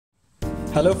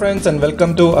Hello friends and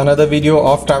welcome to another video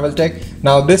of TravelTECH.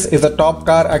 Now this is a top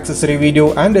car accessory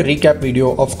video and a recap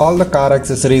video of all the car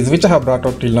accessories which I have brought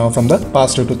out till now from the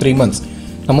past 2 to 3 months.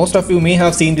 Now most of you may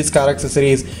have seen these car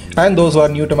accessories and those who are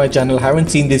new to my channel haven't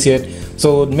seen this yet.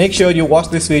 So make sure you watch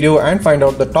this video and find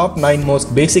out the top 9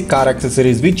 most basic car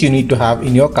accessories which you need to have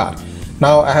in your car.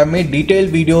 Now I have made detailed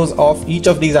videos of each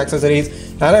of these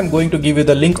accessories and I'm going to give you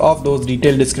the link of those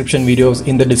detailed description videos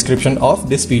in the description of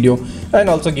this video and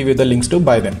also give you the links to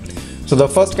buy them. So the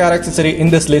first car accessory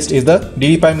in this list is the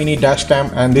DDPi Mini dash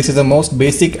cam, and this is the most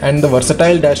basic and the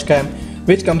versatile dash cam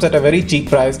which comes at a very cheap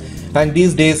price. And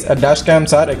these days dash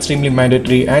cams are extremely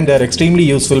mandatory and they are extremely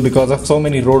useful because of so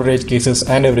many road rage cases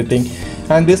and everything.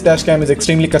 And this dash cam is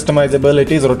extremely customizable,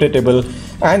 it is rotatable,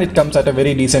 and it comes at a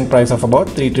very decent price of about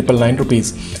 3,999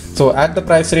 rupees. So at the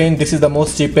price range, this is the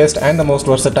most cheapest and the most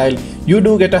versatile. You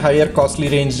do get a higher costly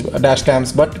range dash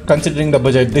cams, but considering the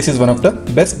budget, this is one of the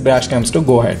best dash cams to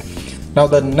go ahead. Now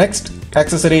the next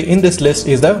accessory in this list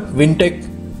is the Wintec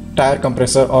tire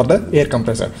compressor or the air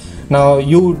compressor. Now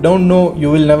you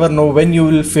will never know when you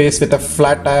will face with a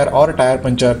flat tire or a tire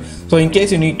puncture. So in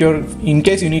case you need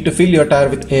to fill your tire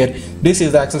with air, this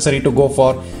is the accessory to go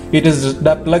for. It is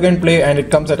the plug and play and it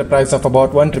comes at a price of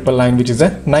about 1,999, which is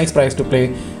a nice price to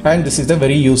pay, and this is a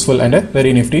very useful and a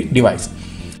very nifty device.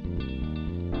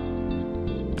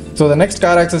 So the next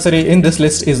car accessory in this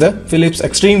list is the Philips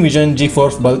Extreme Vision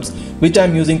G-Force bulbs, which I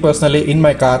am using personally in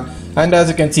my car. And as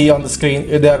you can see on the screen,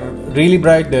 they are really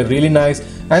bright, they are really nice,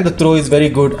 and the throw is very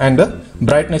good and the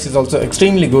brightness is also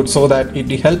extremely good, so that it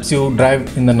helps you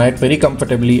drive in the night very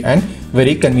comfortably and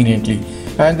very conveniently.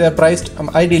 And they are priced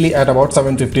ideally at about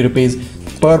 750 rupees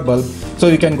per bulb, so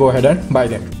you can go ahead and buy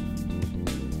them.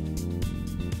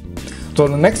 So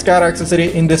the next car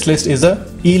accessory in this list is the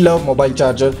eLove mobile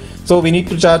charger. So we need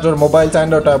to charge our mobiles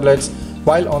and our tablets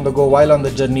while on the go, while on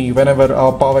the journey, whenever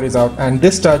our power is out, and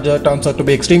this charger turns out to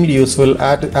be extremely useful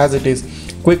as it is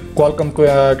Qualcomm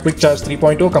Quick Charge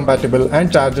 3.0 compatible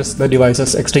and charges the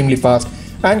devices extremely fast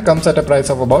and comes at a price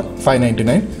of about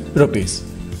 599 rupees.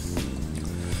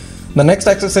 The next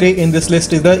accessory in this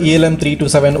list is the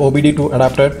ELM327 OBD2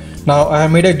 adapter. Now I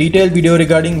have made a detailed video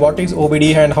regarding what is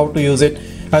OBD and how to use it,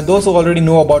 and those who already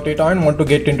know about it and want to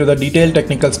get into the detailed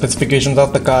technical specifications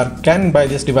of the car can buy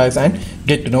this device and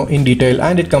get to know in detail,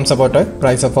 and it comes about a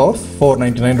price of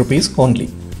 499 rupees only.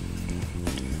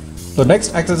 The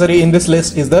next accessory in this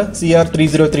list is the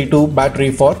CR3032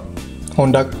 battery for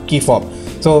Honda key fob.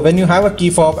 So when you have a key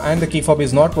fob and the key fob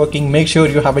is not working, make sure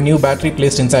you have a new battery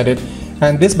placed inside it,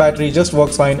 and this battery just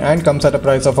works fine and comes at a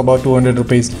price of about 200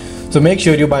 rupees. So make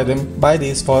sure you buy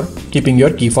these for keeping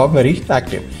your key fob very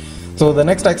active. So the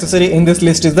next accessory in this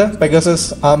list is the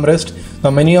Pegasus armrest.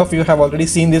 Now many of you have already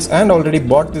seen this and already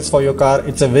bought this for your car.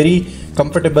 It's a very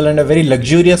comfortable and a very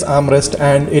luxurious armrest,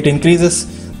 and it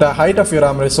increases the height of your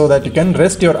armrest so that you can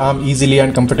rest your arm easily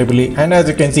and comfortably. And as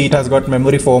you can see, it has got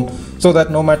memory foam so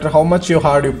that no matter how much you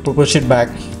push it back,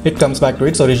 it comes back to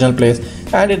its original place,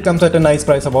 and it comes at a nice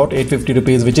price about 850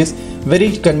 rupees, which is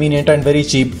very convenient and very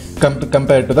cheap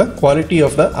compared to the quality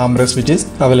of the armrest which is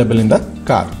available in the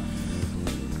car.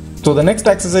 So the next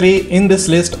accessory in this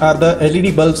list are the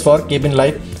LED bulbs for cabin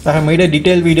light. I have made a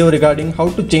detailed video regarding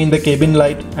how to change the cabin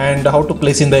light and how to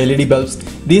place in the LED bulbs.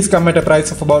 These come at a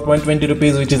price of about 120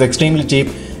 rupees, which is extremely cheap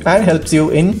and helps you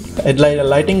in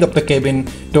lighting up the cabin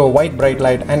to a white bright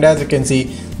light. And as you can see,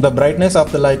 the brightness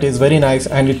of the light is very nice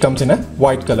and it comes in a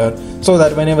white color, so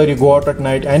that whenever you go out at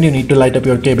night and you need to light up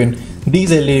your cabin,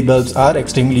 these LED bulbs are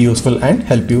extremely useful and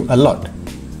help you a lot.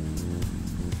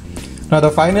 Now the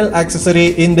final accessory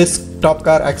in this top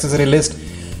car accessory list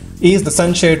is the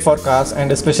sunshade for cars,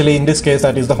 and especially in this case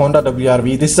that is the Honda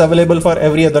WRV. This is available for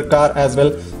every other car as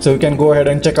well, so you can go ahead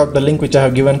and check out the link which I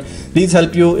have given. These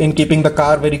help you in keeping the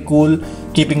car very cool,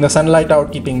 keeping the sunlight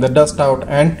out, keeping the dust out,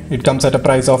 and it comes at a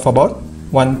price of about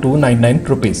 1,299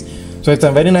 rupees. So it's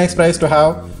a very nice price to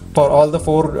have for all the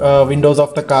 4 windows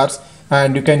of the cars,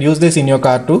 and you can use this in your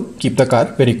car to keep the car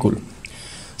very cool.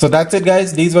 So that's it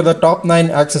guys, these were the top 9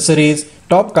 accessories,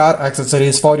 top car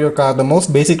accessories for your car, the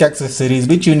most basic accessories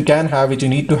which you need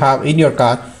to have in your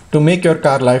car to make your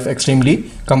car life extremely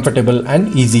comfortable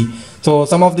and easy. So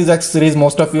some of these accessories,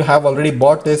 most of you have already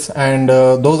bought this, and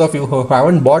those of you who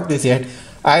haven't bought this yet,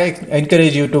 I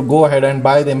encourage you to go ahead and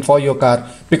buy them for your car,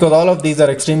 because all of these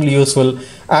are extremely useful.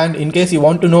 And in case you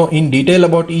want to know in detail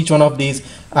about each one of these,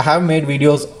 I have made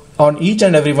videos on each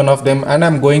and every one of them, and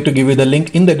I'm going to give you the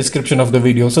link in the description of the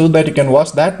video so that you can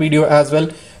watch that video as well,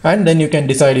 and then you can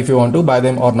decide if you want to buy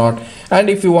them or not. And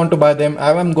if you want to buy them,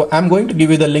 I'm going to give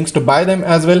you the links to buy them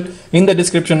as well in the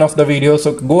description of the video,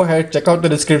 so go ahead, check out the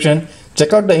description,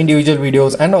 Check out the individual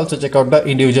videos and also check out the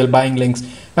individual buying links.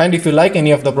 And if you like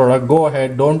any of the product, go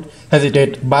ahead, don't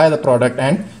hesitate, buy the product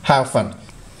and have fun.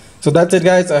 So that's it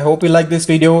guys, I hope you like this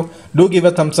video. Do give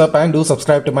a thumbs up and do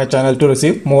subscribe to my channel to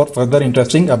receive more further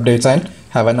interesting updates, and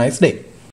have a nice day.